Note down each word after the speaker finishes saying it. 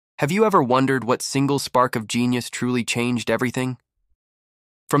Have you ever wondered what single spark of genius truly changed everything?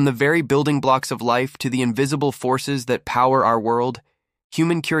 From the very building blocks of life to the invisible forces that power our world,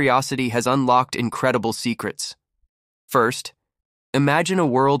 human curiosity has unlocked incredible secrets. First, imagine a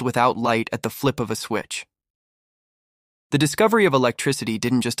world without light at the flip of a switch. The discovery of electricity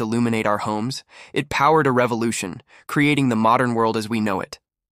didn't just illuminate our homes, it powered a revolution, creating the modern world as we know it.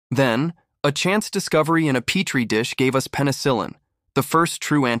 Then, a chance discovery in a petri dish gave us penicillin, the first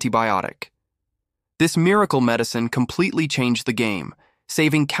true antibiotic. This miracle medicine completely changed the game,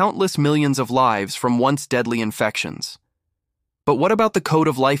 saving countless millions of lives from once deadly infections. But what about the code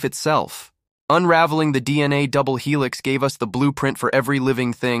of life itself? Unraveling the DNA double helix gave us the blueprint for every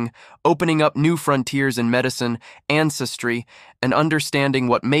living thing, opening up new frontiers in medicine, ancestry, and understanding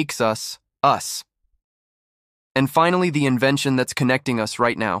what makes us, us. And finally, the invention that's connecting us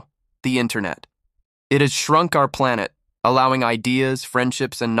right now, the internet. It has shrunk our planet, allowing ideas,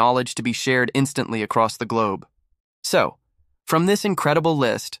 friendships, and knowledge to be shared instantly across the globe. So, from this incredible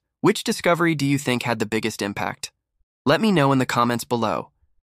list, which discovery do you think had the biggest impact? Let me know in the comments below.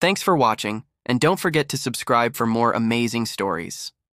 Thanks for watching, and don't forget to subscribe for more amazing stories.